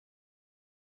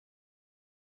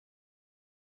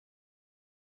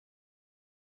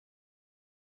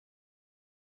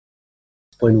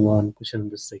6.1, question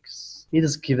number 6. It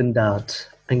is given that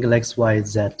angle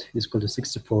XYZ is equal to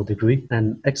 64 degrees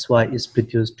and XY is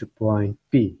produced to point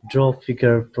P. Draw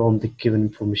figure from the given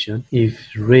information. If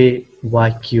ray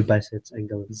YQ bisects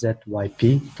angle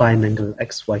ZYP, find angle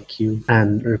XYQ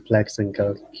and reflects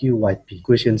angle QYP.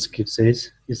 Question skip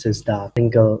says, it says that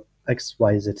angle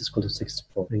XYZ is equal to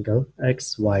 64. Angle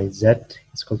XYZ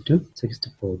is equal to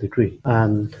 64 degrees.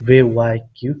 And ray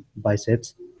YQ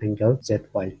bisects angle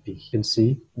ZYP. You can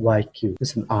see YQ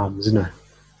is an arm, isn't it?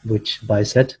 Which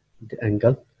bisect the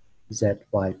angle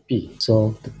ZYP.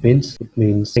 So that means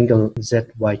angle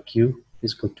ZYQ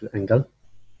is equal to angle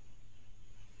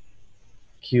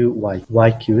QY.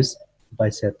 YQ is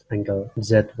bisect angle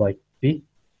ZYP.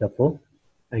 Therefore,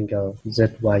 angle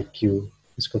ZYQ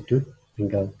is equal to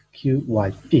angle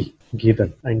QYP.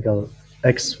 Given angle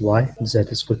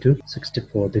XYZ is equal to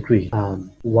 64 degrees.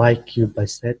 YQ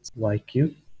bisects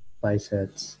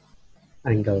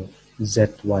angle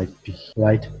ZYP.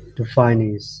 Right? To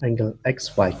find is angle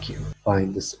XYQ.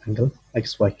 Find this angle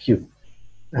XYQ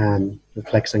and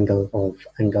reflex angle of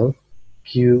angle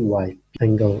QYP.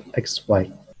 Angle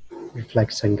XY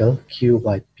reflex angle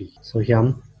QYP. So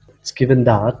here it's given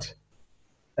that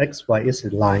XY is a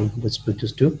line which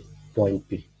produces to point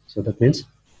P. So that means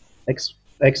X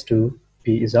to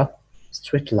P is a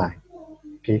straight line.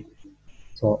 Okay.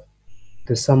 So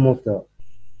the sum of the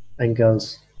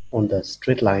angles on the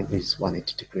straight line is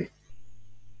 180 degrees.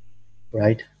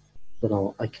 Right? So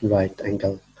now I can write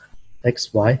angle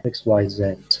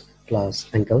XYZ plus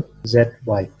angle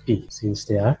ZYP since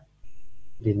they are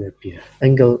linear pair.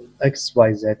 Angle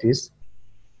XYZ is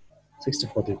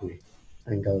 64 degrees.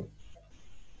 Angle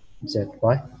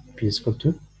ZYP is equal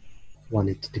to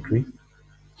 180 degrees.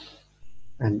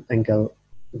 And angle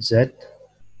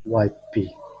ZYP,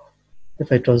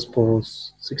 if I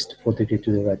transpose 64 degrees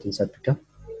to the right hand side, become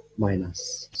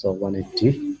minus. So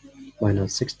 180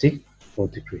 minus 64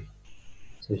 degrees.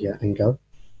 So here angle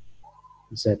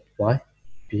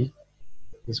ZYP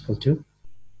is equal to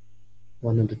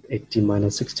 180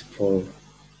 minus 64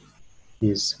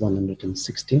 is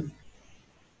 116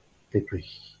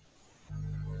 degrees.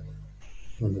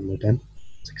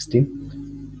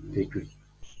 116 degrees.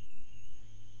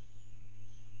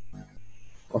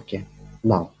 Okay,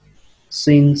 now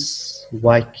since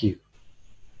YQ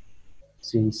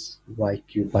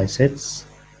bisects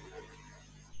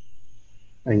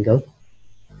angle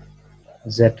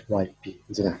ZYP,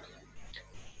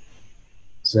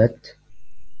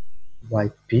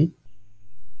 ZYP,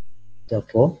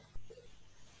 therefore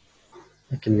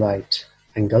I can write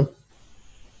angle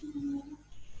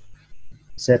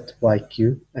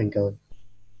ZYQ, angle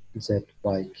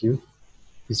ZYQ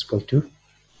is equal to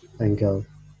angle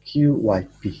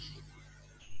QYP.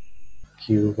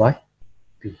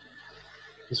 QYP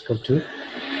is equal to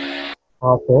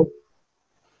half of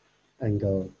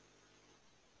angle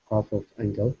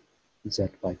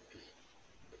ZYP.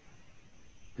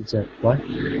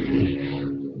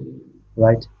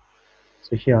 Right?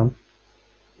 So here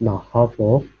now half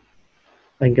of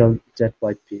angle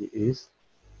ZYP is,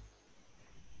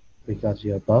 because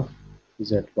here above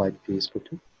ZYP is equal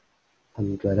to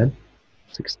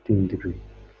 116 degrees.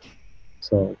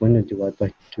 So when you divide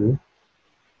by 2,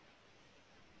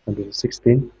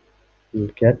 116, you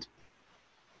will get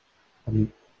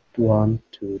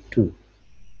 122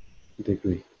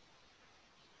 degrees.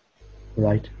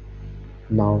 Right?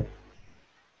 Now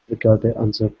we got the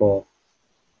answer for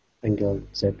angle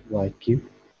ZYQ.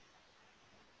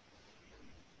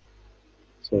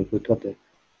 So we got the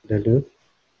value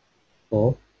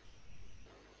for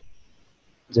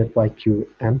ZYQ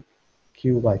and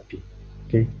QYP.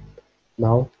 Okay.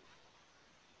 Now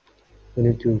we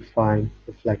need to find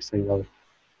the reflex angle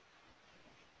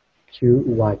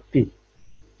QYP.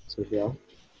 So here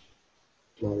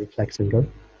now reflex angle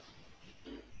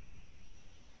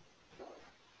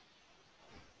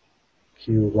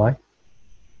QYP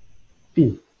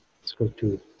is equal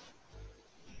to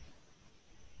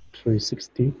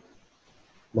 360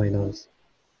 minus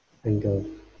angle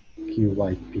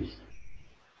QYP.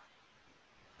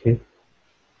 Okay,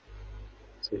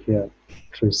 so here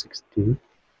 360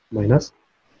 minus,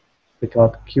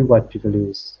 because QYP value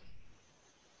is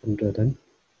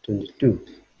 122,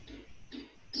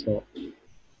 so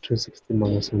 360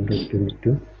 minus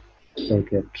 122, so we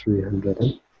get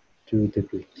 302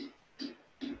 degrees.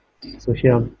 So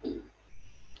here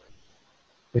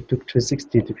we took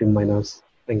 360 degree minus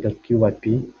angle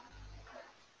QYP,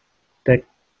 take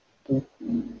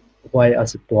Y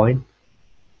as a point,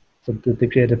 so the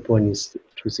created point is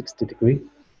 360 degree.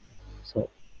 So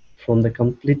from the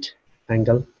complete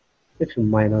angle, if you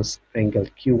minus angle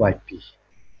QYP,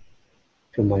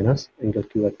 Q minus angle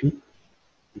Q by P.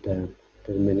 Then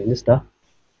the remaining is the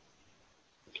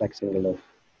reflex angle of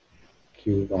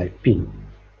Q by P.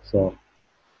 So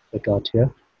we got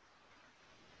here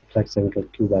reflex angle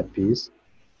Q by P is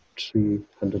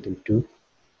 302,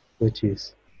 which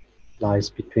is lies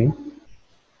between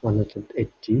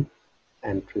 180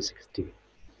 and 360.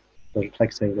 The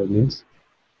reflex angle means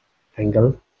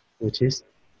angle which is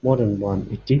more than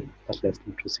 180 but less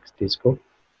than 360 is called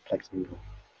reflex angle.